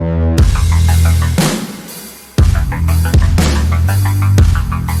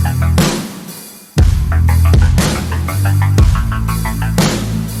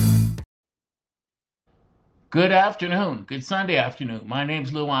Good afternoon. Good Sunday afternoon. My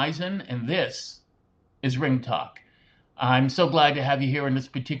name's Lou Eisen, and this is Ring Talk. I'm so glad to have you here in this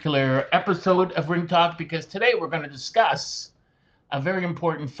particular episode of Ring Talk because today we're going to discuss a very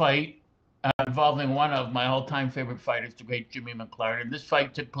important fight involving one of my all-time favorite fighters, the great Jimmy McClarnon. This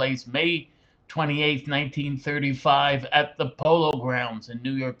fight took place May 28th, 1935 at the Polo Grounds in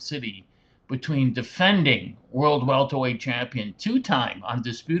New York City between defending world welterweight champion, two-time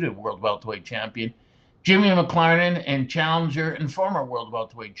undisputed world welterweight champion, Jimmy McClarnon, and challenger and former world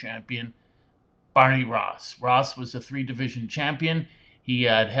welterweight champion Barney Ross. Ross was a three-division champion. He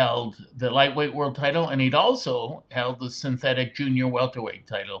had held the lightweight world title, and he'd also held the synthetic junior welterweight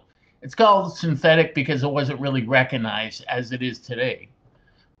title. It's called synthetic because it wasn't really recognized as it is today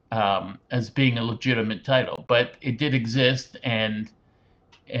as being a legitimate title, but it did exist, and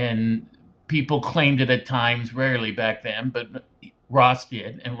people claimed it at times, rarely back then, but Ross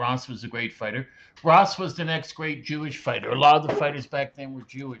did, and Ross was a great fighter. Ross was the next great Jewish fighter. A lot of the fighters back then were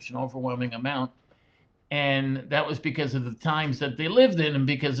Jewish, an overwhelming amount. And that was because of the times that they lived in and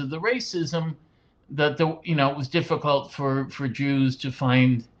because of the racism that it was difficult for Jews to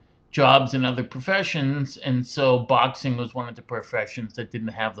find jobs in other professions. And so boxing was one of the professions that didn't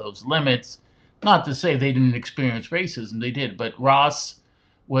have those limits. Not to say they didn't experience racism, they did, but Ross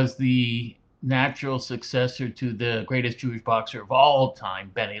was the natural successor to the greatest Jewish boxer of all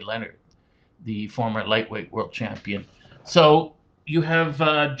time, Benny Leonard, the former lightweight world champion. So you have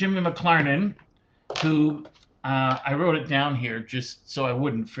Jimmy McClarnon, who I wrote it down here just so I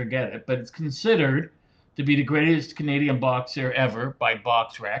wouldn't forget it, but it's considered to be the greatest Canadian boxer ever by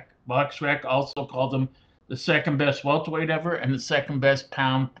BoxRec. BoxRec also called him the second best welterweight ever and the second best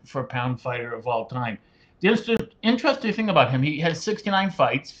pound for pound fighter of all time. The interesting thing about him, he has 69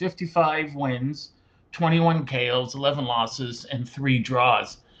 fights, 55 wins, 21 KOs, 11 losses, and 3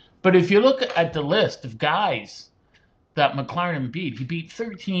 draws. But if you look at the list of guys that McClarnon beat, he beat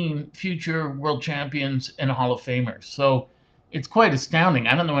 13 future world champions and Hall of Famers. So it's quite astounding.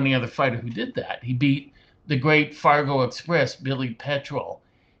 I don't know any other fighter who did that. He beat the great Fargo Express, Billy Petrol.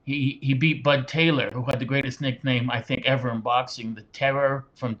 He beat Bud Taylor, who had the greatest nickname, I think, ever in boxing, the Terror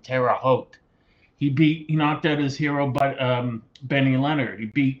from Terre Haute. He knocked out his hero, Benny Leonard. He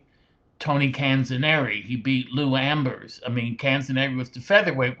beat Tony Canzoneri. He beat Lou Ambers. I mean, Canzoneri was the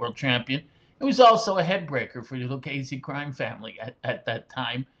featherweight world champion. It was also a headbreaker for the Lucchese crime family at that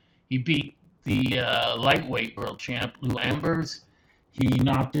time. He beat the lightweight world champ, Lou Ambers. He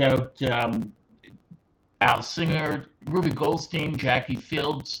knocked out Al Singer, Ruby Goldstein, Jackie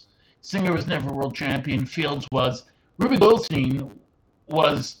Fields. Singer was never world champion. Fields was. Ruby Goldstein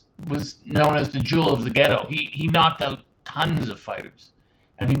was known as the jewel of the ghetto. He knocked out tons of fighters,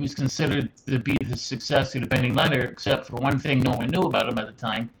 and he was considered to be the successor to Benny Leonard, except for one thing no one knew about him at the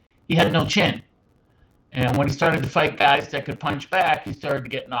time. He had no chin. And when he started to fight guys that could punch back, he started to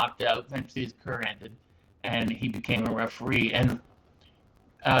get knocked out. Eventually his career ended, and he became a referee. And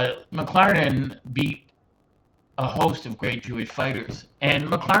McClarnon beat a host of great Jewish fighters. And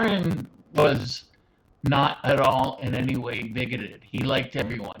McClarnon was not at all in any way bigoted. He liked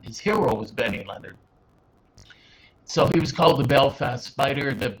everyone. His hero was Benny Leonard. So he was called the Belfast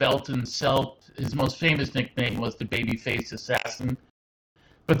Spider, the Belton Celt. His most famous nickname was the Babyface Assassin.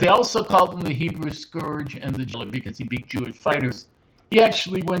 But they also called him the Hebrew Scourge and the Jiller because he beat Jewish fighters. He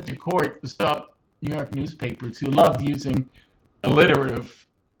actually went to court to stop New York newspapers who loved using alliterative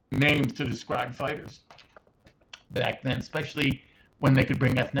names to describe fighters back then, especially when they could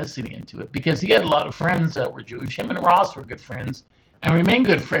bring ethnicity into it, because he had a lot of friends that were Jewish. Him and Ross were good friends and remained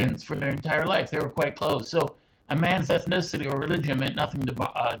good friends for their entire life. They were quite close. So a man's ethnicity or religion meant nothing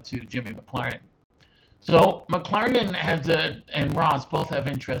to Jimmy McClarnon. So McClarnon and Ross both have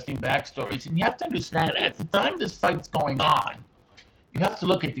interesting backstories, and you have to understand, at the time this fight's going on, you have to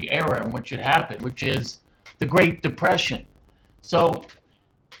look at the era in which it happened, which is the Great Depression. So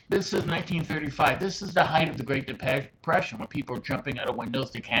this is 1935. This is the height of the Great Depression, when people are jumping out of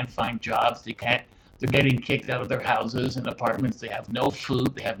windows. They can't find jobs. They're getting kicked out of their houses and apartments. They have no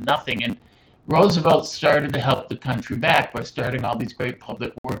food. They have nothing. And Roosevelt started to help the country back by starting all these great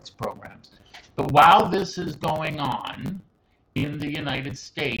public works programs. But while this is going on in the United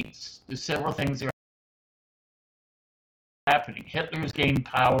States, there's several things that are happening. Hitler's gained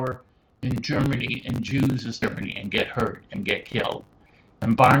power in Germany, and Jews in Germany and get hurt and get killed.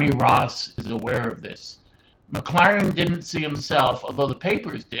 And Barney Ross is aware of this. McClarnon didn't see himself, although the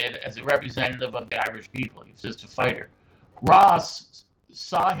papers did, as a representative of the Irish people. He was just a fighter. Ross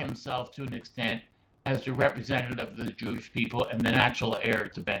saw himself, to an extent, as the representative of the Jewish people and the natural heir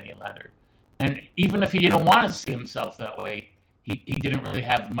to Benny Leonard. And even if he didn't want to see himself that way, he didn't really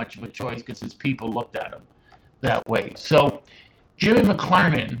have much of a choice because his people looked at him. that way. So Jimmy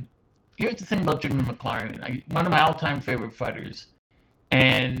McLarnin, here's the thing about Jimmy McLarnin, one of my all-time favorite fighters,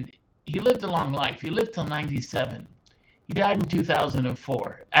 and he lived a long life. He lived till 97. He died in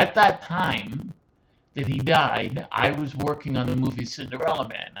 2004. At that time that he died, I was working on the movie Cinderella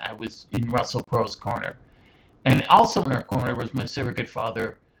Man. I was in Russell Crowe's corner. And also in our corner was my surrogate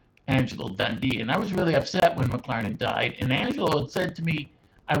father, Angelo Dundee. And I was really upset when McLarnin died. And Angelo had said to me,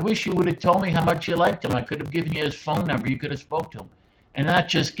 I wish you would have told me how much you liked him. I could have given you his phone number. You could have spoke to him. And that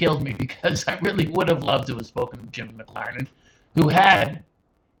just killed me because I really would have loved to have spoken to Jimmy McLarnin, who had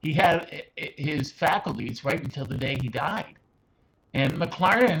his faculties right until the day he died. And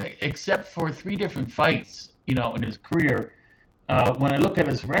McLarnin, except for 3 different fights, in his career, when I look at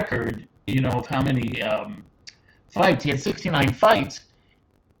his record, of how many fights, he had 69 fights.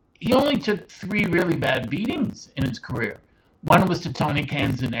 He only took 3 really bad beatings in his career. One was to Tony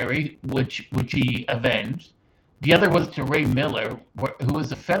Canzoneri, which he avenged. The other was to Ray Miller, who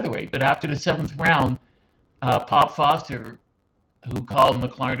was a featherweight. But after the 7th round, Pop Foster, who called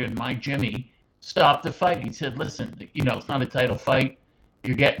McLarnin my Jimmy, stopped the fight. He said, listen, it's not a title fight.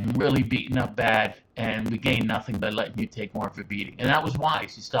 You're getting really beaten up bad, and we gain nothing by letting you take more of a beating. And that was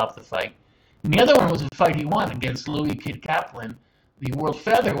wise. He stopped the fight. And the other one was a fight he won against Louis Kid Kaplan, the world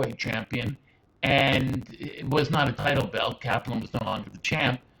featherweight champion, and it was not a title belt. Kaplan was no longer the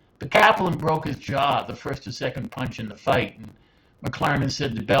champ. But Kaplan broke his jaw the first or second punch in the fight. And McLarnin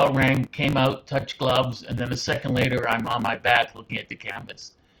said the bell rang, came out, touched gloves, and then a second later, I'm on my back looking at the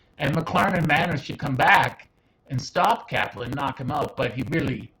canvas. And McLarnin managed to come back and stop Kaplan, knock him out, but he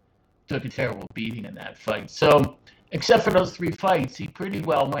really took a terrible beating in that fight. So, except for those 3 fights, he pretty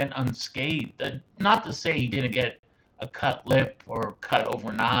well went unscathed. Not to say he didn't get a cut lip or cut over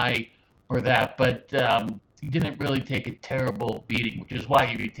an eye or that, but he didn't really take a terrible beating, which is why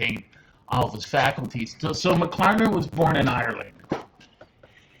he retained all of his faculties. So McLarnin was born in Ireland,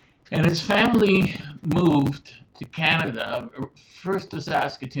 and his family moved to Canada, first to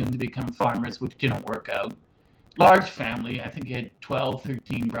Saskatoon to become farmers, which didn't work out. Large family, I think he had 12,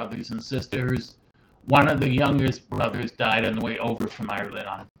 13 brothers and sisters. One of the youngest brothers died on the way over from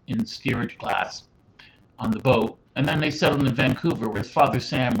Ireland in steerage class on the boat. And then they settled in Vancouver, where his father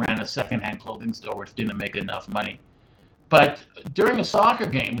Sam ran a secondhand clothing store, which didn't make enough money. But during a soccer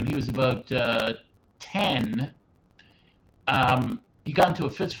game, when he was about 10, he got into a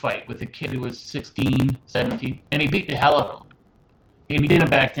fist fight with a kid who was 16, 17, and he beat the hell out of him. And he didn't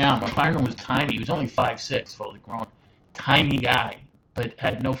back down. McLarnin was tiny. He was only 5'6", fully grown. Tiny guy, but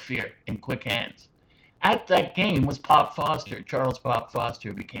had no fear and quick hands. At that game was Pop Foster, Charles Pop Foster,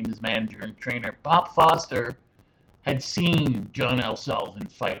 who became his manager and trainer. Pop Foster had seen John L. Sullivan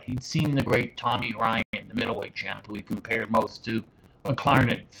fight. He'd seen the great Tommy Ryan, the middleweight champ, who he compared most to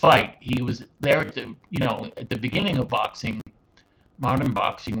McLarnin, fight. He was there at the beginning of boxing, modern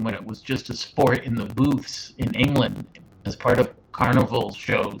boxing, when it was just a sport in the booths in England as part of carnival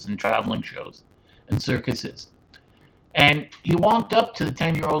shows and traveling shows and circuses. And he walked up to the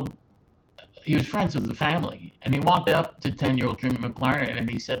 10-year-old, he was friends with the family, and he walked up to 10-year-old Jimmy McLarnin and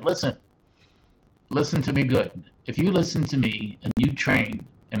he said, listen to me good. If you listen to me and you train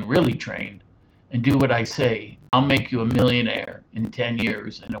and really train and do what I say, I'll make you a millionaire in 10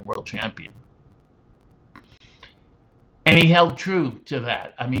 years and a world champion. And he held true to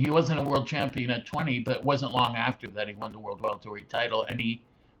that. I mean, he wasn't a world champion at 20, but it wasn't long after that he won the world welterweight title, and he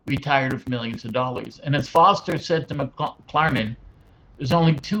retired with millions of dollars. And as Foster said to McLarnin, there's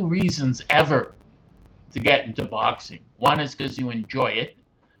only 2 reasons ever to get into boxing. One is because you enjoy it,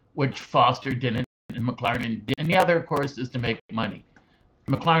 which Foster didn't and McLarnin did. And the other, of course, is to make money.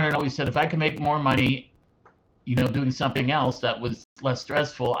 McLarnin always said, if I could make more money, doing something else that was less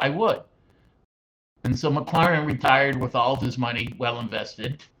stressful, I would. And so McLarnin retired with all of his money well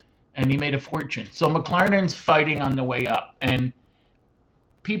invested, and he made a fortune. So McLarnin's fighting on the way up. And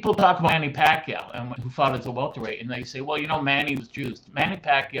people talk about Manny Pacquiao, who fought as a welterweight, and they say, well, Manny was juiced. Manny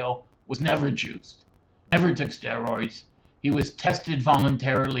Pacquiao was never juiced, never took steroids. He was tested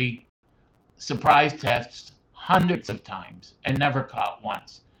voluntarily, surprise tests, hundreds of times, and never caught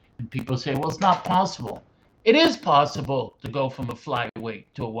once. And people say, well, it's not possible. It is possible to go from a flyweight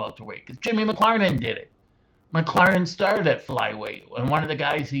to a welterweight, because Jimmy McLarnin did it. McLarnin started at flyweight, and one of the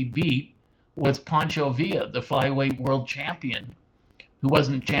guys he beat was Pancho Villa, the flyweight world champion, who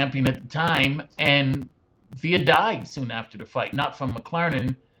wasn't champion at the time, and Villa died soon after the fight, not from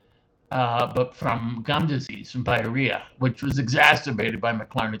McLarnin, but from gum disease, from diarrhea, which was exacerbated by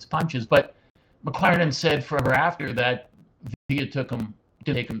McLarnin's punches. But McLarnin said forever after that Villa didn't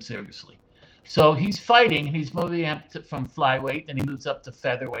take him seriously. So he's fighting, and he's moving up from flyweight, then he moves up to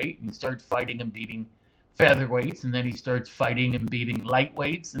featherweight, and he starts fighting and beating featherweights, and then he starts fighting and beating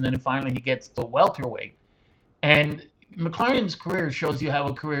lightweights, and then finally he gets to welterweight. And McLarnin's career shows you how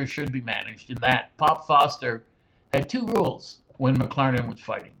a career should be managed, in that Pop Foster had two rules when McLarnin was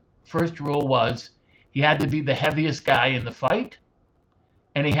fighting. First rule was he had to be the heaviest guy in the fight,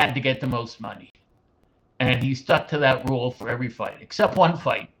 and he had to get the most money. And he stuck to that rule for every fight, except one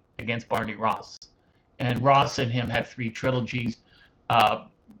fight against Barney Ross. And Ross and him had 3 trilogies.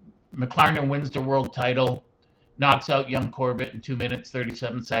 McLarnin wins the world title, knocks out young Corbett in 2 minutes,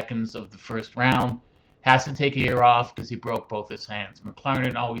 37 seconds of the first round, has to take a year off because he broke both his hands.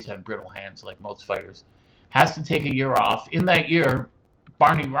 McLarnin always had brittle hands, like most fighters. Has to take a year off. In that year,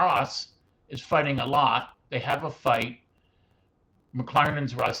 Barney Ross is fighting a lot. They have a fight.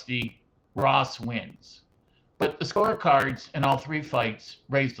 McLarnin's rusty. Ross wins. But the scorecards in all 3 fights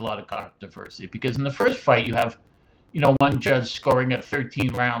raised a lot of controversy, because in the first fight you have, one judge scoring at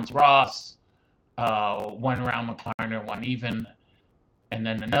 13 rounds Ross, 1 round McLarnin, 1 even, and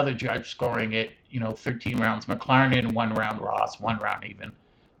then another judge scoring it, 13 rounds McLarnin, 1 round Ross, 1 round even,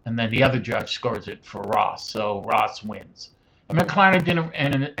 and then the other judge scores it for Ross, so Ross wins. And McLarnin didn't,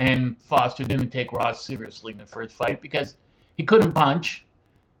 and Foster didn't take Ross seriously in the first fight because he couldn't punch.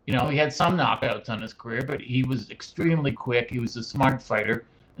 He had some knockouts on his career, but he was extremely quick. He was a smart fighter.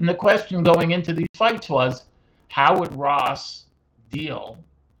 And the question going into these fights was, how would Ross deal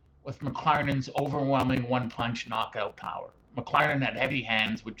with McLarnin's overwhelming one-punch knockout power? McLarnin had heavy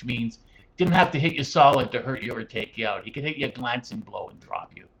hands, which means he didn't have to hit you solid to hurt you or take you out. He could hit you a glancing blow and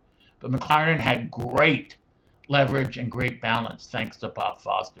drop you. But McLarnin had great leverage and great balance, thanks to Pop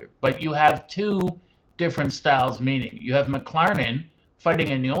Foster. But you have 2 different styles, meaning you have McLarnin fighting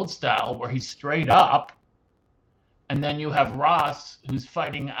in the old style where he's straight up, and then you have Ross who's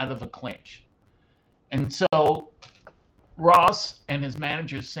fighting out of a clinch. And so Ross and his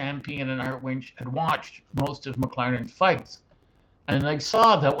managers, Sam Pean and Art Winch, had watched most of McLarnin's fights. And they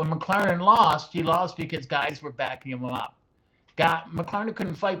saw that when McLarnin lost, he lost because guys were backing him up. McLarnin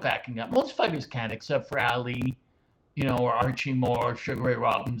couldn't fight backing up. Most fighters can, except for Ali, or Archie Moore, Sugar Ray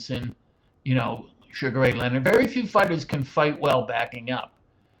Robinson, Sugar Ray Leonard. Very few fighters can fight well backing up.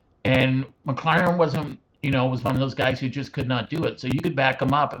 And McLarnin wasn't, was one of those guys who just could not do it. So you could back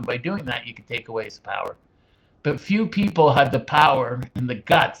him up, and by doing that, you could take away his power. But few people had the power and the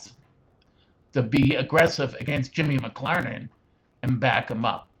guts to be aggressive against Jimmy McLarnin and back him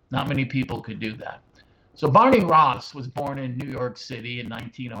up. Not many people could do that. So Barney Ross was born in New York City in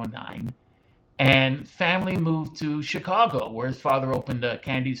 1909, and family moved to Chicago, where his father opened a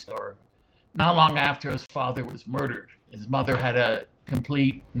candy store. Not long after his father was murdered, his mother had a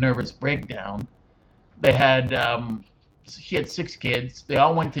complete nervous breakdown. She had 6 kids. They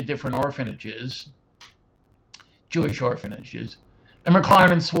all went to different orphanages, Jewish orphanages. And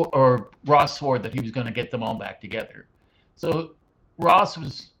Ross swore that he was going to get them all back together. So Ross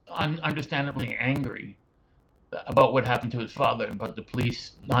was understandably angry about what happened to his father and about the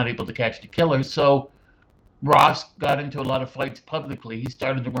police not able to catch the killers. So Ross got into a lot of fights publicly. He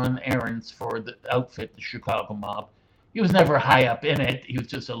started to run errands for the outfit, the Chicago Mob. He was never high up in it. He was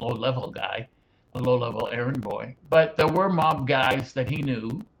just a low-level guy, a low-level errand boy. But there were mob guys that he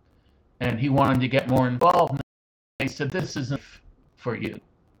knew, and he wanted to get more involved. And they said, this isn't for you.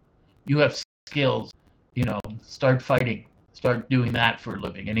 You have skills, start fighting, start doing that for a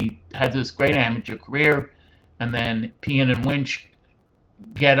living. And he had this great amateur career, and then Pean and Winch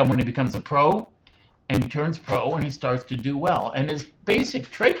get him when he becomes a pro. And he turns pro, and he starts to do well. And his basic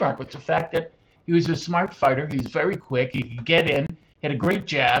trademark was the fact that he was a smart fighter. He was very quick. He could get in. He had a great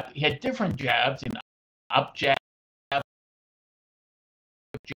jab. He had different jabs, up jab,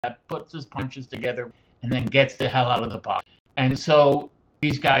 puts his punches together, and then gets the hell out of the pocket. And so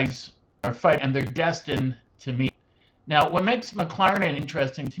these guys are fighting, and they're destined to meet. Now, what makes McLarnin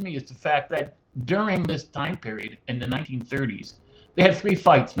interesting to me is the fact that during this time period in the 1930s, they had 3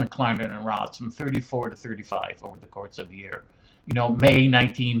 fights, McLarnin and Ross, from 34 to 35 over the course of the year. May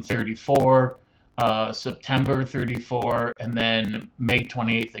 1934, September 34, and then May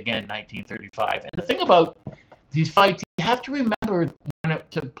 28th again, 1935. And the thing about these fights, you have to remember when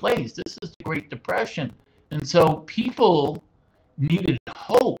it took place. This is the Great Depression. And so people needed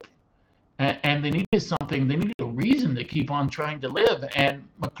hope, and they needed something. They needed a reason to keep on trying to live. And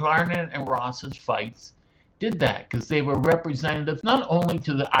McLarnin and Ross's fights did that, because they were representative not only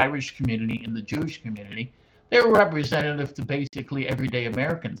to the Irish community and the Jewish community, they were representative to basically everyday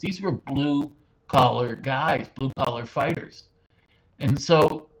Americans. These were blue-collar guys, blue-collar fighters. And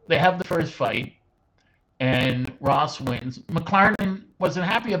so they have the first fight, and Ross wins. McLarnin wasn't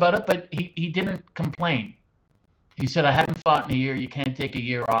happy about it, but he didn't complain. He said, I haven't fought in a year. You can't take a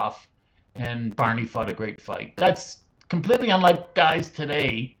year off. and Barney fought a great fight. That's completely unlike guys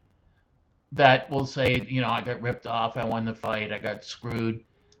today that will say, I got ripped off, I won the fight, I got screwed.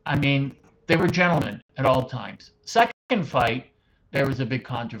 I mean, they were gentlemen at all times. Second fight, there was a big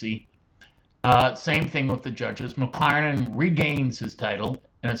controversy. Same thing with the judges. McLaren regains his title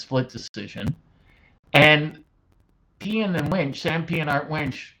in a split decision. And Pean and Winch, Sam Pean and Art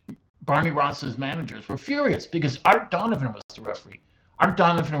Winch, Barney Ross's managers, were furious because Art Donovan was the referee. Art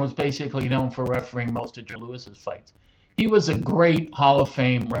Donovan was basically known for refereeing most of Joe Louis's fights. He was a great Hall of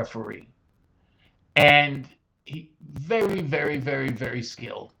Fame referee. And he very, very, very, very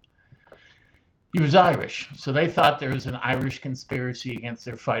skilled. He was Irish, so they thought there was an Irish conspiracy against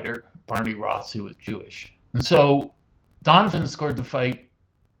their fighter, Barney Ross, who was Jewish. And so Donovan scored the fight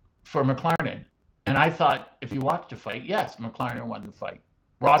for McLaren. And I thought, if you watched the fight, yes, McLaren won the fight.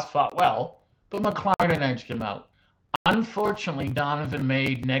 Ross fought well, but McLaren edged him out. Unfortunately, Donovan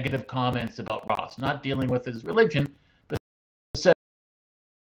made negative comments about Ross, not dealing with his religion, but said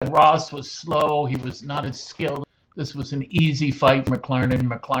Ross was slow, he was not as skilled. This was an easy fight for McLaren.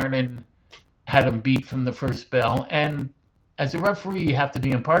 McLaren had him beat from the first bell. And as a referee, you have to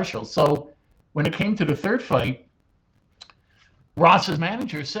be impartial. So when it came to the third fight, Ross's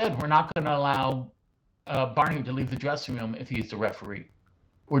manager said, we're not going to allow Barney to leave the dressing room if he's the referee.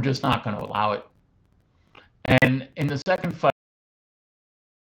 We're just not going to allow it. And in the second fight,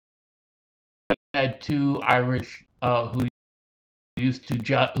 we had two Irish who used to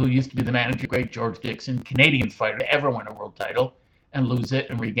be the manager, great George Dixon, Canadian fighter, to ever win a world title and lose it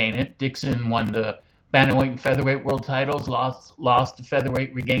and regain it. Dixon won the bantamweight and featherweight world titles, lost the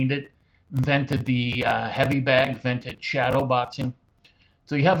featherweight, regained it, invented the heavy bag, invented shadow boxing.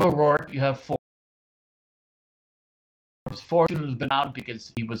 So you have O'Rourke, you have Forbes. Fortune has been out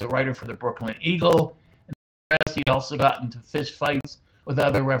because he was a writer for the Brooklyn Eagle. And he also got into fist fights with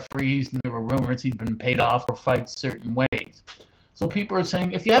other referees, and there were rumors he'd been paid off for fights certain ways. So people are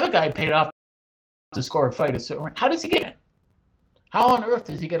saying, if you have a guy paid off to score a fight a certain way, how does he get it? How on earth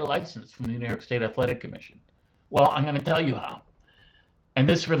does he get a license from the New York State Athletic Commission? Well, I'm going to tell you how. And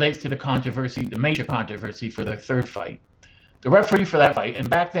this relates to the controversy, the major controversy for the third fight. The referee for that fight, and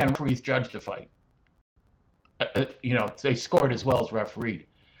back then referees judged the fight. They scored as well as refereed.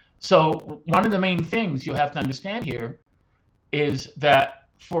 So one of the main things you have to understand here is that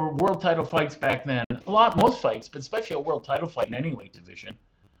for world title fights back then, most fights, but especially a world title fight in any weight division,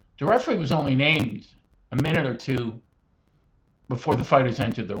 the referee was only named a minute or two before the fighters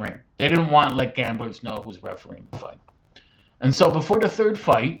entered the ring. They didn't want to let gamblers know who's refereeing the fight. And so before the third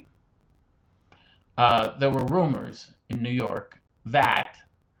fight, there were rumors in New York that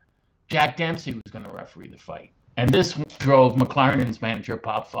Jack Dempsey was going to referee the fight. And this drove McLaren's manager,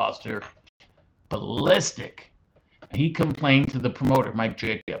 Pop Foster, ballistic. He complained to the promoter, Mike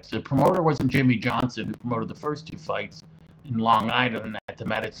Jacobs. The promoter wasn't Jimmy Johnson, who promoted the first two fights in Long Island at the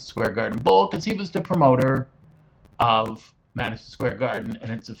Madison Square Garden Bowl, because he was the promoter of Madison Square Garden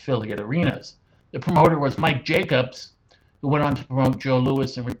and its affiliate arenas. The promoter was Mike Jacobs, who went on to promote Joe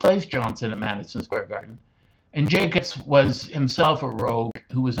Louis and replace Johnson at Madison Square Garden. And Jacobs was himself a rogue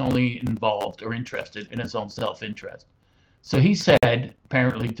who was only involved or interested in his own self-interest. So he said,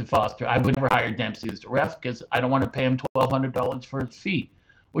 apparently to Foster, I would never hire Dempsey as the ref because I don't want to pay him $1,200 for his fee,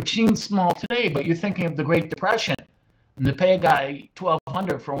 which seems small today, but you're thinking of the Great Depression. And to pay a guy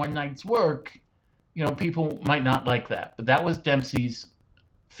 $1,200 for one night's work, people might not like that. But that was Dempsey's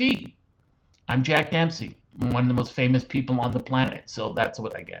fee. I'm Jack Dempsey, I'm one of the most famous people on the planet, so that's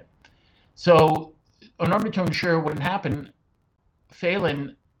what I get. So in order to ensure what would happen,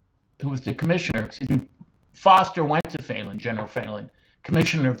 Phelan, who was the commissioner, Foster went to Phelan, General Phelan,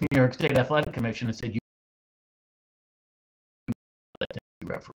 commissioner of the New York State Athletic Commission, and said, you let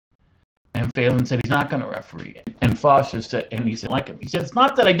Dempsey referee. And Phelan said he's not going to referee. And Foster said, and he said, like him. He said, it's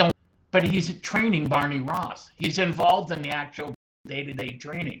not that I don't, but he's training Barney Ross. He's involved in the actual day-to-day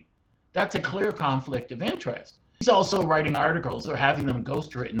training. That's a clear conflict of interest. He's also writing articles or having them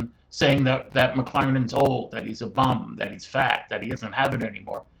ghostwritten saying that McLaren's old, that he's a bum, that he's fat, that he doesn't have it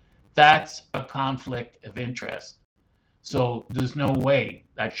anymore. That's a conflict of interest. So there's no way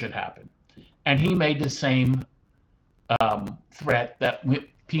that should happen. And he made the same threat that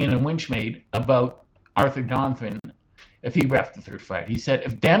Pean and Winch made about Arthur Donovan if he reffed the third fight. He said,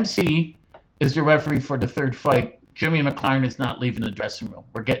 if Dempsey is the referee for the third fight, Jimmy McLaren is not leaving the dressing room.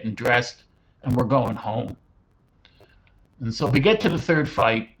 We're getting dressed and we're going home. And so we get to the third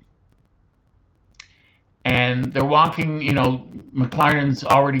fight, and they're walking, McLaren's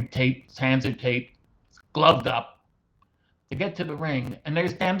already taped, his hands are taped, gloved up. They get to the ring, and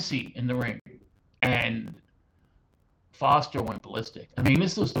there's Dempsey in the ring. And Foster went ballistic. I mean,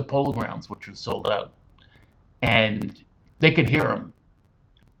 this was the Polo Grounds, which was sold out. And they could hear him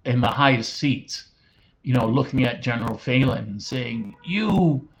in the highest seats, looking at General Phelan and saying,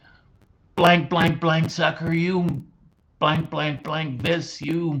 "You blank, blank, blank sucker, you blank, blank, blank this,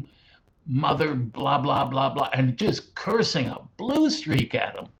 you mother, blah, blah, blah, blah," and just cursing a blue streak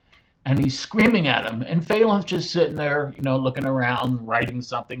at him. And he's screaming at him. And Phelan's just sitting there, looking around, writing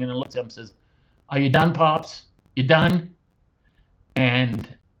something, and then looks at him and says, "Are you done, Pops? You done?"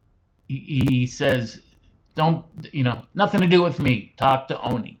 And he says, "Don't, nothing to do with me. Talk to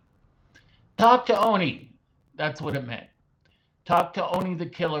Oni." Talk to Oni. That's what it meant. Talk to Oni the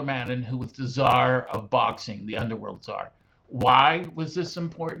Killer Madden, who was the czar of boxing, the underworld czar. Why was this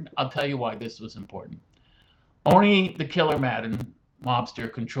important? I'll tell you why this was important. Oni the Killer Madden,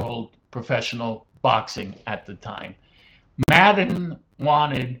 mobster, controlled professional boxing at the time. Madden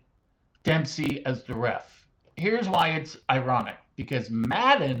wanted Dempsey as the ref. Here's why it's ironic, because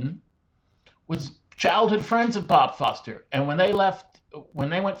Madden was childhood friends of Bob Foster, and when they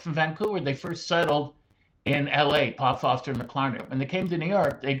went from Vancouver, they first settled in LA, Bob Foster and McLaren. When they came to New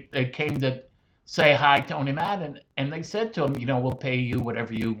York, they came to say hi to Tony Madden, and they said to him, "We'll pay you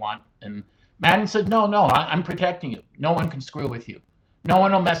whatever you want." And Madden said, No, I'm protecting you. No one can screw with you. No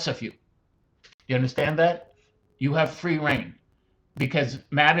one will mess with you. You understand that? You have free reign. Because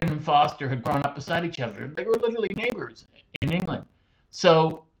Madden and Foster had grown up beside each other. They were literally neighbors in England.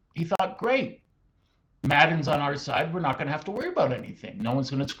 So he thought, great, Madden's on our side. We're not going to have to worry about anything. No one's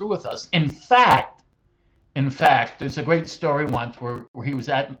going to screw with us. In fact, there's a great story once where he was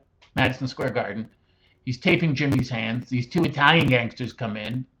at Madison Square Garden. He's taping Jimmy's hands. These two Italian gangsters come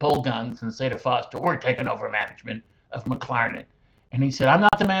in, pull guns, and say to Foster, "We're taking over management of McLaren." And he said, "I'm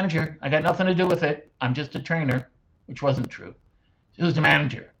not the manager. I got nothing to do with it. I'm just a trainer," which wasn't true. Who's the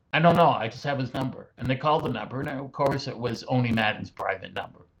manager? "I don't know. I just have his number." And they called the number, and of course it was Oni Madden's private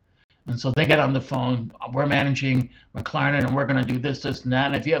number. And so they get on the phone. "We're managing McLaren, and we're going to do this, and that.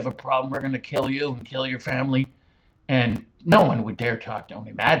 And if you have a problem, we're going to kill you and kill your family." And no one would dare talk to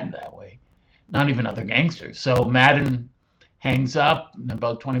Oni Madden that way, not even other gangsters. So Madden hangs up, and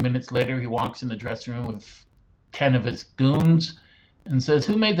about 20 minutes later, he walks in the dressing room with 10 of his goons and says,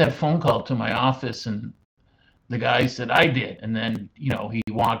 "Who made that phone call to my office?" And the guy said, "I did." And then, he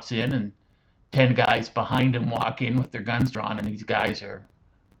walks in, and 10 guys behind him walk in with their guns drawn, and these guys are,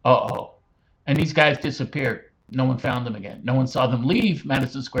 uh-oh. And these guys disappeared. No one found them again. No one saw them leave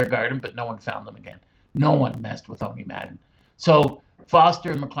Madison Square Garden, but no one found them again. No one messed with Oni Madden. So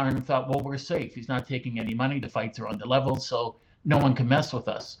Foster and McLaren thought, well, we're safe. He's not taking any money. The fights are on the level, so no one can mess with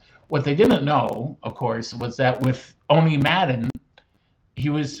us. What they didn't know, of course, was that with Oni Madden,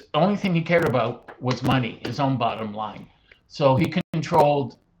 the only thing he cared about was money, his own bottom line. So he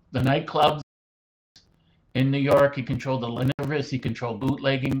controlled the nightclubs in New York. He controlled the Linavis. He controlled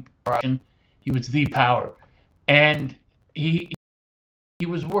bootlegging. He was the power. And he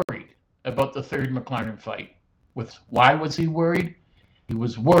was worried about the third McLaren fight. Why was he worried? He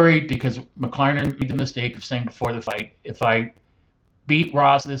was worried because McLaren made the mistake of saying before the fight, "If I beat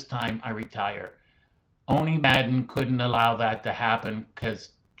Ross this time, I retire." Oni Madden couldn't allow that to happen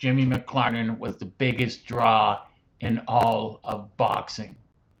because Jimmy McLaren was the biggest draw in all of boxing.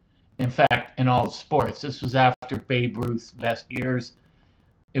 In fact, in all sports. This was after Babe Ruth's best years.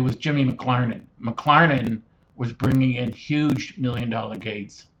 It was Jimmy McLaren. McLaren was bringing in huge $1 million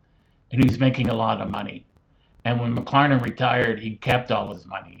gates, and he was making a lot of money. And when McLaren retired, he kept all his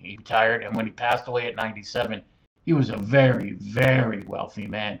money. He retired, and when he passed away at 97, he was a very, very wealthy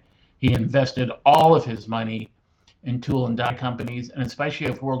man. He invested all of his money in tool and die companies, and especially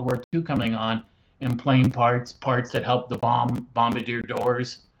with World War II coming on, in plane parts that helped the bombardier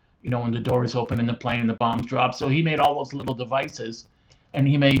doors, when the doors open in the plane and the bombs drop. So he made all those little devices, and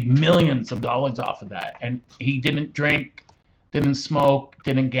he made millions of dollars off of that. And he didn't drink, didn't smoke,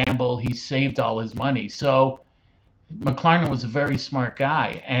 didn't gamble. He saved all his money. So McLaren was a very smart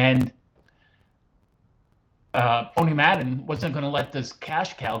guy, and Oni Madden wasn't going to let this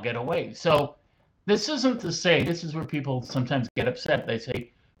cash cow get away. So this isn't to say, this is where people sometimes get upset. They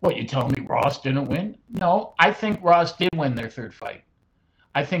say, "What, you telling me Ross didn't win?" No, I think Ross did win their third fight.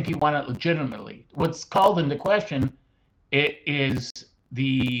 I think he won it legitimately. What's called into question is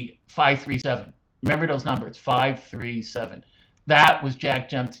the 5-3-7. Remember those numbers, 5-3-7. That was Jack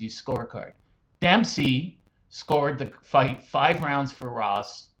Dempsey's scorecard. Dempsey scored the fight 5 rounds for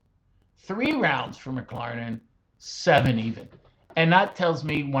Ross, 3 rounds for McLaren, 7 even. And that tells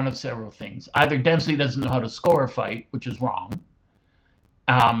me one of several things. Either Dempsey doesn't know how to score a fight, which is wrong,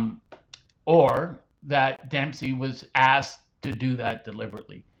 or that Dempsey was asked to do that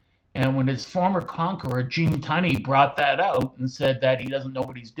deliberately. And when his former conqueror, Gene Tunney, brought that out and said that he doesn't know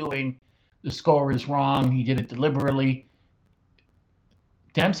what he's doing, the score is wrong, he did it deliberately,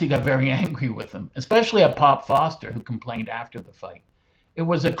 Dempsey got very angry with him, especially at Pop Foster, who complained after the fight. It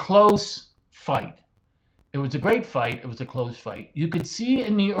was a close fight. It was a great fight. It was a close fight. You could see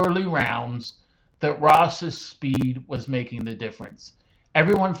in the early rounds that Ross's speed was making the difference.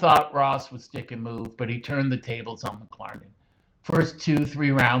 Everyone thought Ross would stick and move, but he turned the tables on McLarnon. First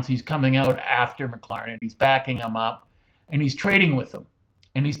 2-3 rounds, he's coming out after McLarnon. He's backing him up, and he's trading with him.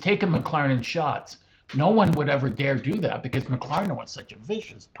 And he's taking McLarnon shots. No one would ever dare do that because McLarnon was such a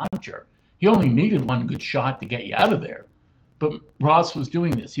vicious puncher. He only needed one good shot to get you out of there. But Ross was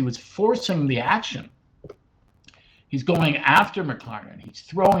doing this. He was forcing the action. He's going after McLarnon. He's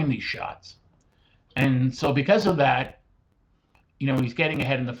throwing these shots. And so because of that, he's getting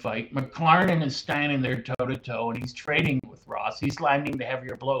ahead in the fight. McLarnon is standing there toe-to-toe, and he's trading with Ross. He's landing the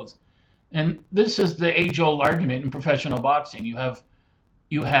heavier blows. And this is the age-old argument in professional boxing. You have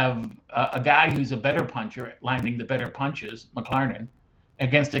a guy who's a better puncher landing the better punches, McLarnon,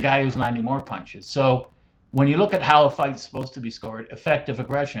 against a guy who's landing more punches. So when you look at how a fight's supposed to be scored, effective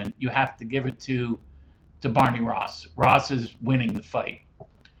aggression, you have to give it to Barney Ross. Ross is winning the fight.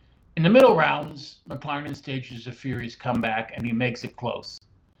 In the middle rounds, McLarnon stages a furious comeback, and he makes it close.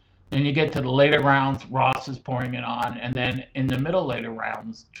 Then you get to the later rounds, Ross is pouring it on, and then in the middle later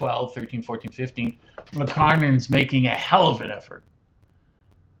rounds, 12, 13, 14, 15, McLarnon's making a hell of an effort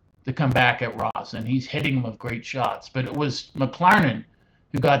to come back at Ross, and he's hitting him with great shots. But it was McLarnon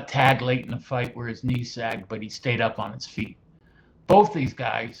who got tagged late in the fight where his knee sagged, but he stayed up on his feet. Both these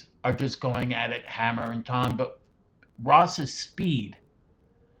guys are just going at it hammer and tong, but Ross's speed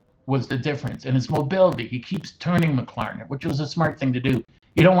was the difference, and his mobility. He keeps turning McLarnon, which was a smart thing to do.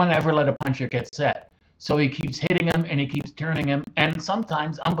 You don't want to ever let a puncher get set. So he keeps hitting him, and he keeps turning him, and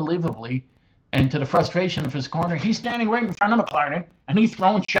sometimes, unbelievably, and to the frustration of his corner, he's standing right in front of McLarnon, and he's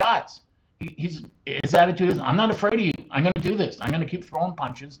throwing shots. His attitude is, I'm not afraid of you. I'm going to do this. I'm going to keep throwing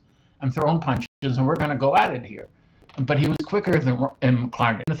punches and we're going to go at it here. But he was quicker than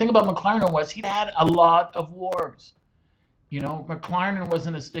McLarnon. And the thing about McLarnon was he'd had a lot of wars. McLarnon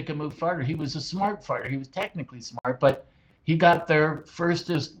wasn't a stick-and-move fighter. He was a smart fighter. He was technically smart, but he got there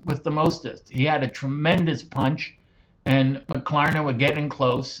firstest with the mostest. He had a tremendous punch, and McLarnon would get in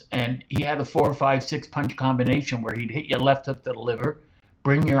close, and he had a 4, 5, 6 punch combination where he'd hit you left hook to the liver,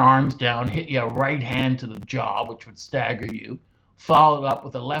 bring your arms down, hit you a right hand to the jaw, which would stagger you, followed up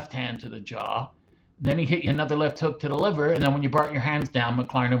with a left hand to the jaw. Then he hit you another left hook to the liver, and then when you brought your hands down,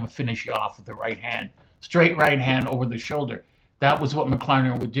 McLarnon would finish you off with the right hand. Straight right hand over the shoulder. That was what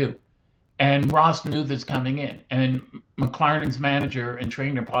McLarnon would do. And Ross knew this coming in. And McLarnon's manager and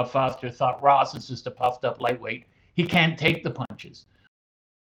trainer, Pop Foster, thought Ross is just a puffed up lightweight. He can't take the punches.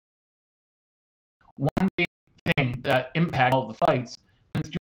 One big thing that impacted all the fights, and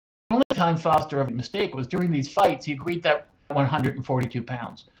the only time Foster ever made a mistake was during these fights, he agreed that 142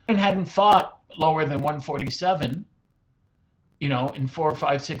 pounds. And hadn't fought lower than 147 in 4,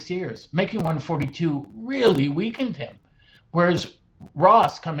 5, 6 years. Making 142 really weakened him. Whereas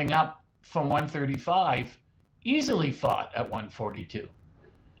Ross, coming up from 135, easily fought at 142.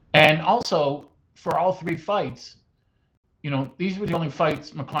 And also, for all 3 fights, these were the only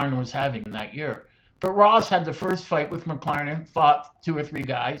fights McLarnon was having in that year. But Ross had the first fight with McLarnon, fought 2 or 3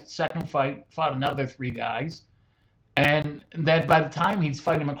 guys. Second fight, fought another 3 guys. And then by the time he's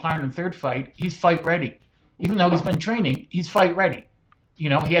fighting McLarnon in the third fight, he's fight ready. Even though he's been training, he's fight ready. He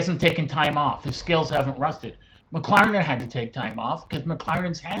hasn't taken time off. His skills haven't rusted. McLarnon had to take time off because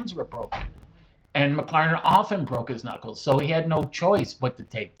McLarnon's hands were broken. And McLarnon often broke his knuckles, so he had no choice but to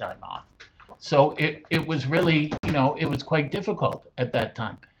take time off. So it was really, it was quite difficult at that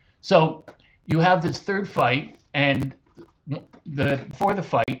time. So you have this third fight, and before the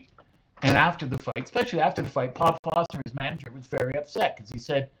fight and after the fight, especially after the fight, Pop Foster, his manager, was very upset because he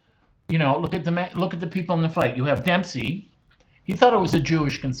said, look at the people in the fight. You have Dempsey. He thought it was a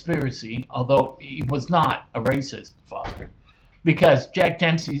Jewish conspiracy, although he was not a racist, Foster, because Jack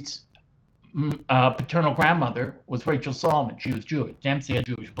Dempsey's paternal grandmother was Rachel Solomon. She was Jewish. Dempsey had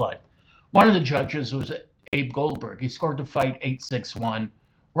Jewish blood. One of the judges was Abe Goldberg. He scored the fight 8-6-1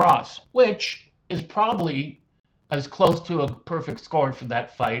 Ross, which is probably as close to a perfect score for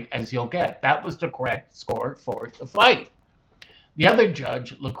that fight as you'll get. That was the correct score for the fight. The other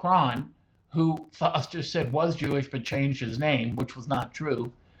judge, Lacron, who Foster said was Jewish but changed his name, which was not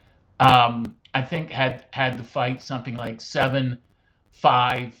true, I think had the fight something like 7-5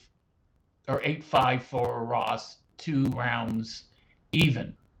 or 8-5 for Ross, 2 rounds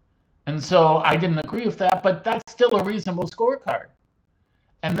even. And so I didn't agree with that, but that's still a reasonable scorecard.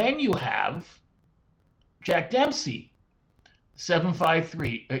 And then you have Jack Dempsey,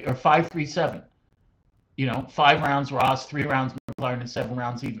 753 or 537. 5 rounds Ross, 3 rounds McLaren, and 7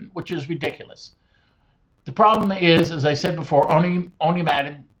 rounds even, which is ridiculous. The problem is, as I said before, Oney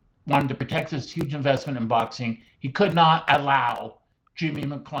Madden wanted to protect his huge investment in boxing. He could not allow Jimmy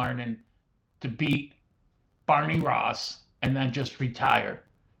McLaren to beat Barney Ross and then just retire,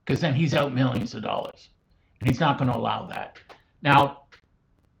 because then he's out millions of dollars. And he's not going to allow that. Now,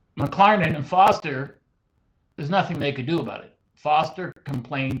 McLaren and Foster, there's nothing they could do about it. Foster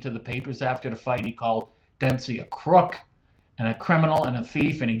complained to the papers after the fight. He called Dempsey a crook and a criminal and a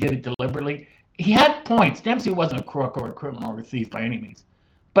thief, and he did it deliberately. He had points. Dempsey wasn't a crook or a criminal or a thief by any means,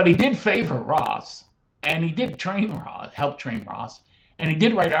 but he did favor Ross, and he did help train Ross, and he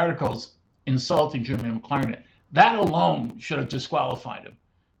did write articles insulting Jimmy McLaren. That alone should have disqualified him,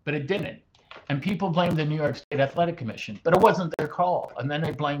 but it didn't. And people blamed the New York State Athletic Commission, but it wasn't their call. And then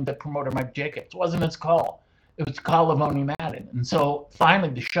they blamed the promoter, Mike Jacobs. It wasn't his call. It was the call of Oney Madden. And so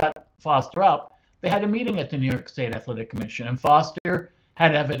finally, to shut Foster up, they had a meeting at the New York State Athletic Commission, and Foster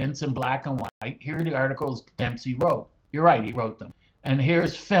had evidence in black and white. Here are the articles Dempsey wrote. You're right, he wrote them. And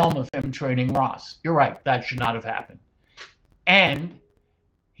here's film of him training Ross. You're right, that should not have happened. And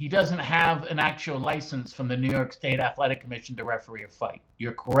he doesn't have an actual license from the New York State Athletic Commission to referee a fight.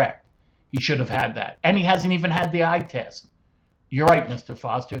 You're correct. He should have had that. And he hasn't even had the eye test. You're right, Mr.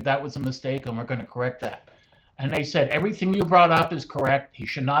 Foster. That was a mistake, and we're going to correct that. And they said, everything you brought up is correct. He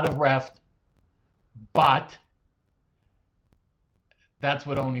should not have reffed. But that's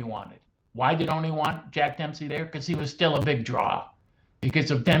what Oney wanted. Why did Oney want Jack Dempsey there? Because he was still a big draw.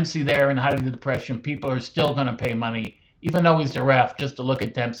 Because of Dempsey there and hiding the depression, people are still going to pay money, even though he's the ref, just to look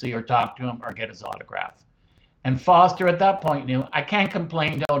at Dempsey or talk to him or get his autograph. And Foster at that point knew, I can't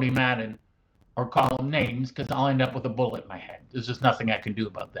complain to Oney Madden or call him names because I'll end up with a bullet in my head. There's just nothing I can do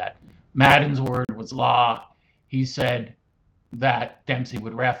about that. Madden's word was law. He said that Dempsey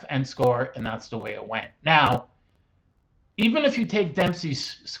would ref and score, and that's the way it went. Now, even if you take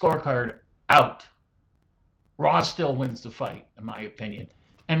Dempsey's scorecard out, Ross still wins the fight, in my opinion.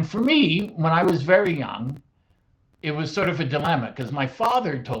 And for me, when I was very young, it was sort of a dilemma because my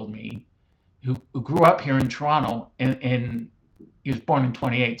father told me, who grew up here in Toronto, and he was born in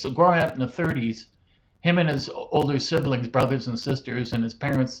 28. So growing up in the 30s, him and his older siblings, brothers and sisters, and his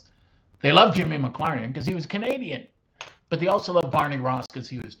parents, they loved Jimmy McLaren because he was Canadian. But they also loved Barney Ross because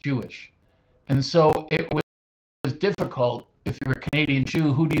he was Jewish. And so it was difficult. If you're a Canadian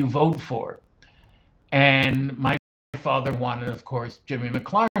Jew, who do you vote for? And my father wanted, of course, Jimmy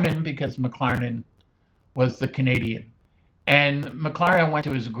McLaren because McLaren was the Canadian. And McLaren went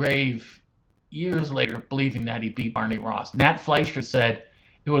to his grave years later believing that he beat Barney Ross. Nat Fleischer said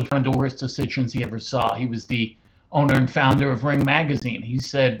it was one of the worst decisions he ever saw. He was the owner and founder of Ring Magazine. He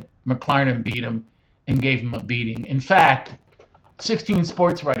said McLaren beat him and gave him a beating. In fact, 16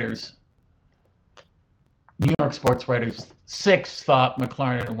 sports writers, New York sports writers, 6 thought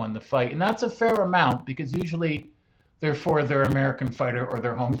McLaren had won the fight. And that's a fair amount because usually they're for their American fighter or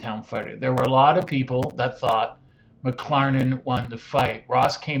their hometown fighter. There were a lot of people that thought McLaren won the fight.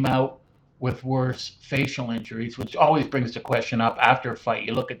 Ross came out with worse facial injuries, which always brings the question up after a fight.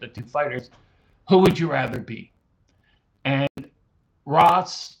 You look at the two fighters, who would you rather be? And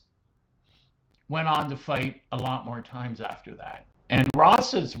Ross went on to fight a lot more times after that. And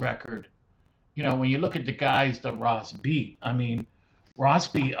Ross's record, when you look at the guys that Ross beat, I mean, Ross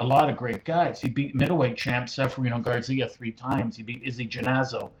beat a lot of great guys. He beat middleweight champ Seferino Garcia 3 times. He beat Izzy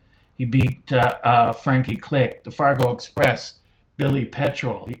Genazzo. He beat Frankie Click, the Fargo Express, Billy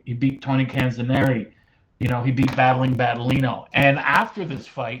Petrol. He beat Tony Canzoneri. He beat Battling Battlino. And after this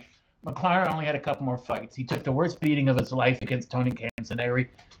fight, McLaren only had a couple more fights. He took the worst beating of his life against Tony Canzoneri,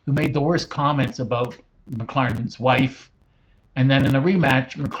 who made the worst comments about McLaren's wife. And then in the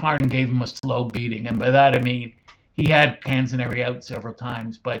rematch, McLaren gave him a slow beating. And by that, I mean, he had Canzoneri out several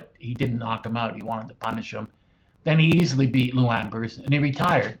times, but he didn't knock him out. He wanted to punish him. Then he easily beat Lou Ambers, and he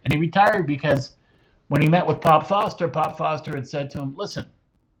retired. And he retired because when he met with Pop Foster had said to him, listen,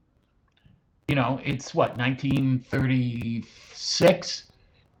 it's 1936?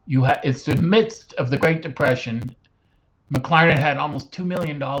 It's the midst of the Great Depression. McLaren had almost $2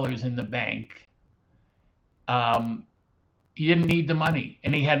 million in the bank. He didn't need the money,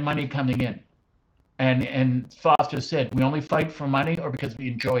 and he had money coming in. And Foster said, we only fight for money or because we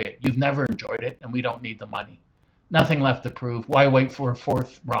enjoy it. You've never enjoyed it, and we don't need the money. Nothing left to prove. Why wait for a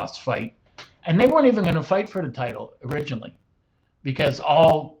 4th Ross fight? And they weren't even going to fight for the title originally because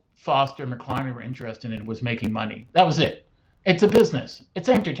all Foster and McLaren were interested in was making money. That was it. It's a business. It's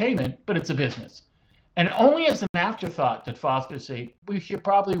entertainment, but it's a business. And only as an afterthought did Foster say, we should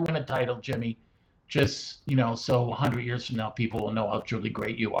probably win a title, Jimmy, just, so 100 years from now, people will know how truly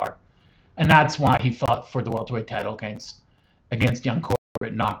great you are. And that's why he fought for the welterweight title against young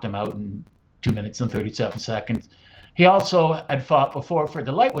Corbett, knocked him out in 2 minutes and 37 seconds. He also had fought before for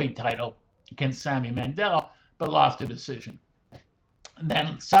the lightweight title against Sammy Mandel, but lost a decision. And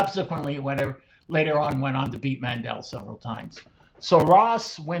then subsequently, later on, went on to beat Mandel several times. So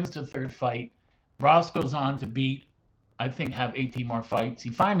Ross wins the third fight. Ross goes on to have 18 more fights. He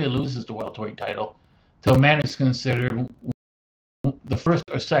finally loses the welterweight title to a man who's considered the first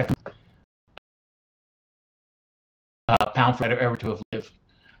or second pound fighter ever to have lived,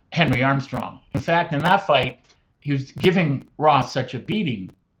 Henry Armstrong. In fact, in that fight, he was giving Ross such a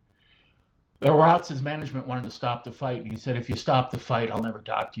beating that Ross's management wanted to stop the fight. And he said, if you stop the fight, I'll never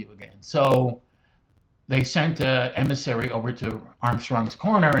talk to you again. So they sent an emissary over to Armstrong's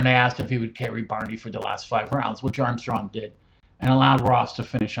corner, and they asked if he would carry Barney for the last 5 rounds, which Armstrong did, and allowed Ross to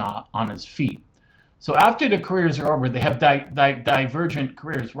finish on his feet. So after the careers are over, they have divergent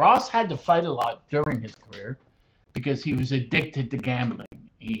careers. Ross had to fight a lot during his career because he was addicted to gambling.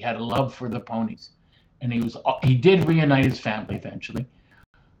 He had a love for the ponies, and he did reunite his family eventually,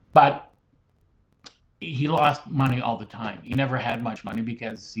 but he lost money all the time. He never had much money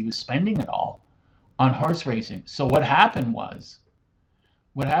because he was spending it all on horse racing. So what happened was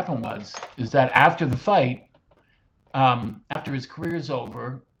that after the fight, after his career is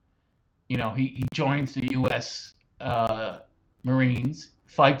over, he joins the U.S. Marines,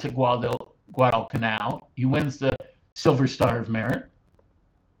 fights at Guadalcanal. He wins the Silver Star of Merit.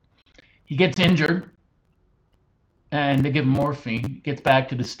 He gets injured, and they give him morphine, gets back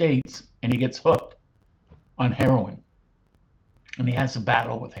to the States, and he gets hooked on heroin. And he has a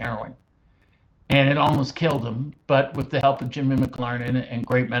battle with heroin. And it almost killed him, but with the help of Jimmy McLarnin and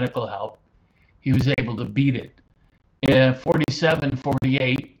great medical help, he was able to beat it. In 47,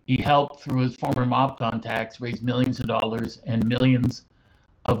 48, he helped, through his former mob contacts, raise millions of dollars and millions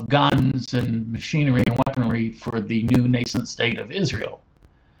of guns and machinery and weaponry for the new nascent state of Israel.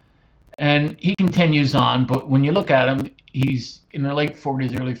 And he continues on, but when you look at him, he's in the late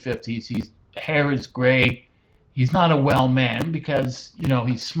 40s, early 50s. His hair is gray. He's not a well man because,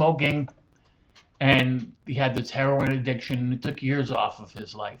 he's smoking, and he had this heroin addiction, and it took years off of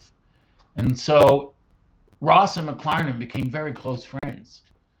his life. And so Ross and McLarnin became very close friends.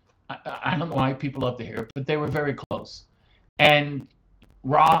 I don't know why people love to hear it, but they were very close. And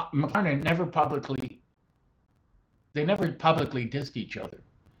McLarnin never publicly dissed each other.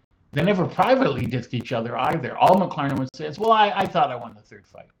 They never privately dissed each other either. All McLarnin would say is, well, I thought I won the third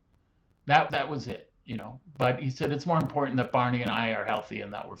fight. That was it, But he said it's more important that Barney and I are healthy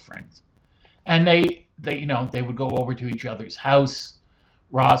and that we're friends. And they would go over to each other's house.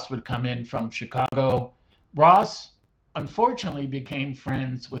 Ross would come in from Chicago. Ross, unfortunately, became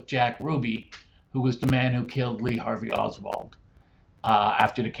friends with Jack Ruby, who was the man who killed Lee Harvey Oswald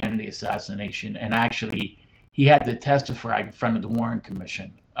after the Kennedy assassination. And actually, he had to testify in front of the Warren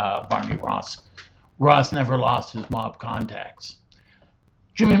Commission, Barney Ross. Ross never lost his mob contacts.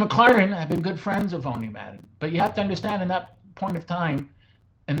 Jimmy McLarnin had been good friends of Owney Madden. But you have to understand, in that point of time,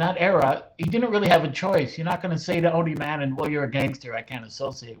 in that era, he didn't really have a choice. You're not going to say to Owney Madden, well, you're a gangster, I can't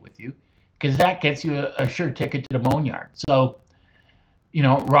associate with you, because that gets you a sure ticket to the boneyard. So,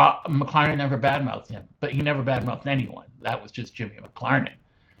 McLarnin never badmouthed him, but he never badmouthed anyone. That was just Jimmy McLarnin.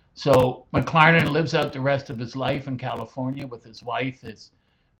 So McLarnin lives out the rest of his life in California with his wife, his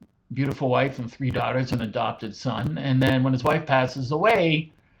beautiful wife, and 3 daughters and adopted son. And then when his wife passes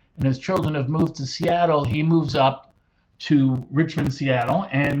away and his children have moved to Seattle, he moves up to Richmond, Seattle,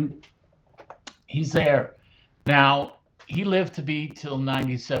 and he's there. Now, he lived to be till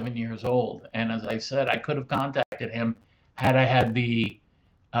 97 years old. And as I said, I could have contacted him had I had the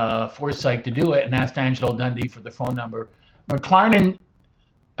foresight to do it and asked Angelo Dundee for the phone number. McLarnin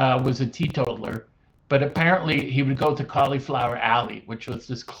was a teetotaler, but apparently he would go to Cauliflower Alley, which was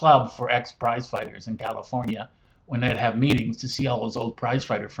this club for ex-prize fighters in California, when they'd have meetings to see all his old prize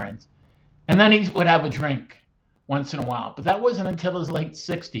fighter friends. And then he would have a drink once in a while. But that wasn't until his late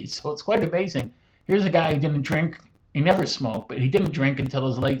 60s. So it's quite amazing. Here's a guy who didn't drink. He never smoked, but he didn't drink until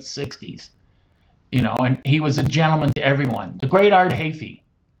his late 60s. And he was a gentleman to everyone. The great Art Hafey,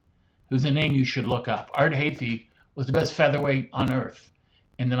 who's a name you should look up. Art Hafey was the best featherweight on earth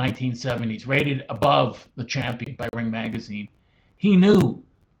in the 1970s, rated above the champion by Ring Magazine. He knew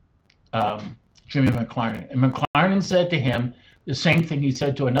Jimmy McLarnin. And McLarnin said to him the same thing he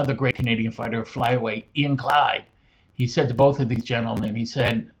said to another great Canadian fighter, flyweight, Ian Clyde. He said to both of these gentlemen,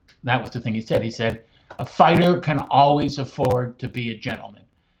 that was the thing he said, a fighter can always afford to be a gentleman.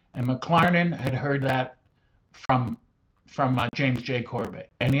 And McLarnin had heard that from James J. Corbett,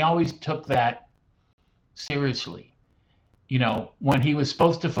 and he always took that seriously. You know, when he was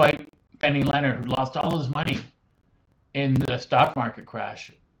supposed to fight Benny Leonard, who lost all his money in the stock market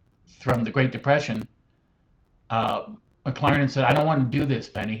crash from the Great Depression, McLarnin said, "I don't want to do this,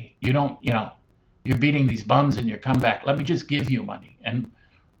 Benny. You don't, you know, you're beating these bums in your comeback. Let me just give you money." And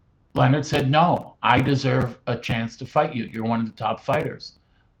Leonard said, "No, I deserve a chance to fight you. You're one of the top fighters.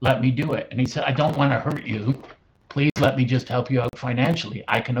 Let me do it." And he said, "I don't want to hurt you. Please let me just help you out financially.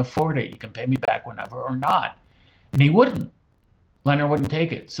 I can afford it. You can pay me back whenever or not." And he wouldn't. Leonard wouldn't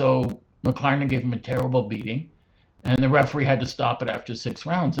take it. So McLarnin gave him a terrible beating, and the referee had to stop it after 6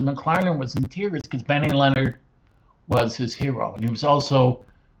 rounds. And McLarnin was in tears because Benny Leonard was his hero. And he was also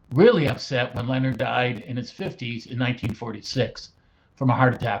really upset when Leonard died in his 50s in 1946 from a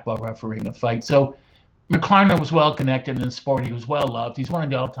heart attack while refereeing a fight. So McLarnin was well connected in the sport. He was well loved. He's one of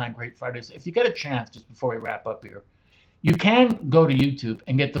the all-time great fighters. If you get a chance, just before we wrap up here, you can go to YouTube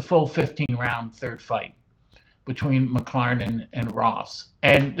and get the full 15-round third fight between McLarnin and Ross.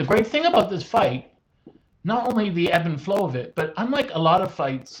 And the great thing about this fight, not only the ebb and flow of it, but unlike a lot of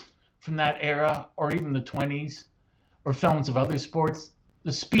fights from that era or even the 20s or films of other sports,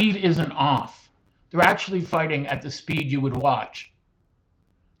 the speed isn't off. They're actually fighting at the speed you would watch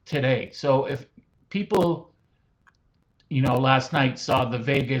today. So if people, you know, last night saw the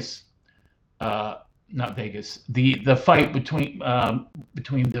the fight between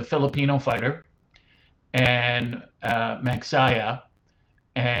the Filipino fighter and Maxaya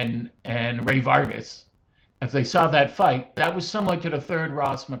and Ray Vargas, if they saw that fight, that was similar to the third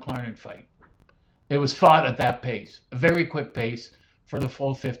Ross McLarnin fight. It was fought at that pace, a very quick pace for the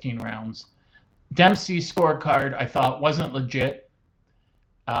full 15 rounds. Dempsey's scorecard, I thought, wasn't legit.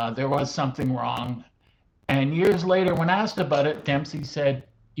 There was something wrong. And years later, when asked about it, Dempsey said,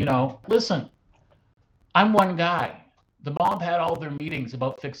 you know, listen, I'm one guy. The mob had all their meetings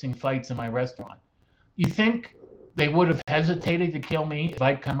about fixing fights in my restaurant. You think they would have hesitated to kill me if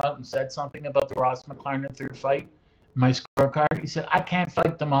I'd come out and said something about the Ross McLarnin third fight, my scorecard? He said, I can't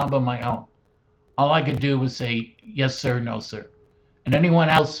fight the mob on my own. All I could do was say, yes, sir, no, sir. And anyone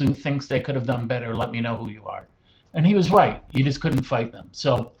else who thinks they could have done better, let me know who you are. And he was right. You just couldn't fight them.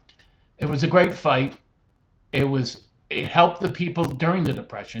 So it was a great fight. It helped the people during the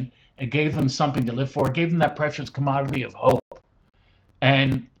Depression. It gave them something to live for. It gave them that precious commodity of hope.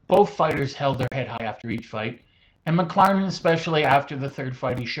 And both fighters held their head high after each fight. And McLarnin, especially after the third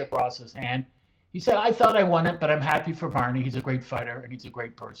fight, he shook Ross's hand. He said, I thought I won it, but I'm happy for Barney. He's a great fighter, and he's a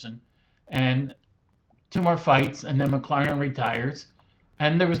great person. And 2 more fights, and then McLarnin retires.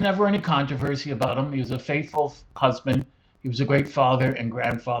 And there was never any controversy about him. He was a faithful husband. He was a great father and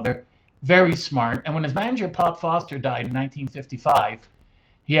grandfather, very smart. And when his manager, Pop Foster, died in 1955,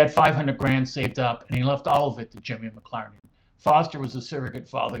 he had $500,000 saved up, and he left all of it to Jimmy McLarnin. Foster was a surrogate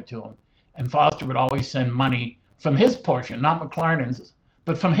father to him, and Foster would always send money from his portion, not McLarnin's,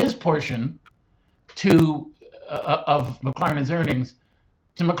 but from his portion of McLarnin's earnings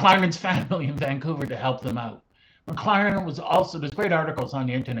to McLarnin's family in Vancouver to help them out. McLarnin was also, there's great articles on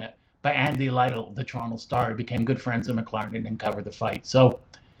the internet by Andy Lytle, the Toronto Star, who became good friends of McLarnin and covered the fight. So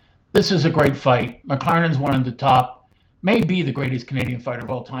this is a great fight. McLarnin's one of the top, maybe the greatest Canadian fighter of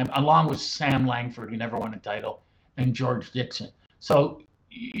all time, along with Sam Langford, who never won a title, and George Dixon. So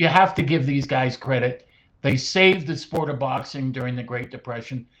you have to give these guys credit. They saved the sport of boxing during the Great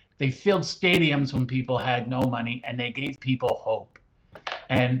Depression. They filled stadiums when people had no money, and they gave people hope.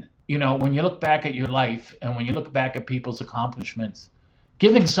 And, you know, when you look back at your life and when you look back at people's accomplishments,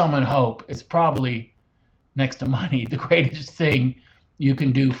 giving someone hope is probably, next to money, the greatest thing you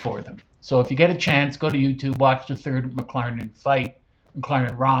can do for them. So if you get a chance, go to YouTube, watch the third McLarnin fight,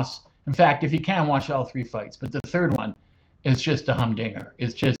 McLarnin-Ross. In fact, if you can, watch all 3 fights. But the third one is just a humdinger.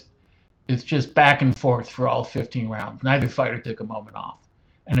 It's just back and forth for all 15 rounds. Neither fighter took a moment off.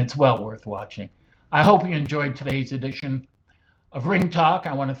 And it's well worth watching. I hope you enjoyed today's edition of Ring Talk.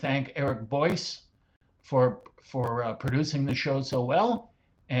 I want to thank Eric Boyce for producing the show so well.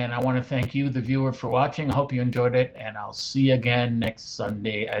 And I want to thank you, the viewer, for watching. I hope you enjoyed it. And I'll see you again next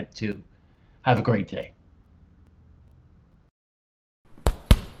Sunday at 2. Have a great day.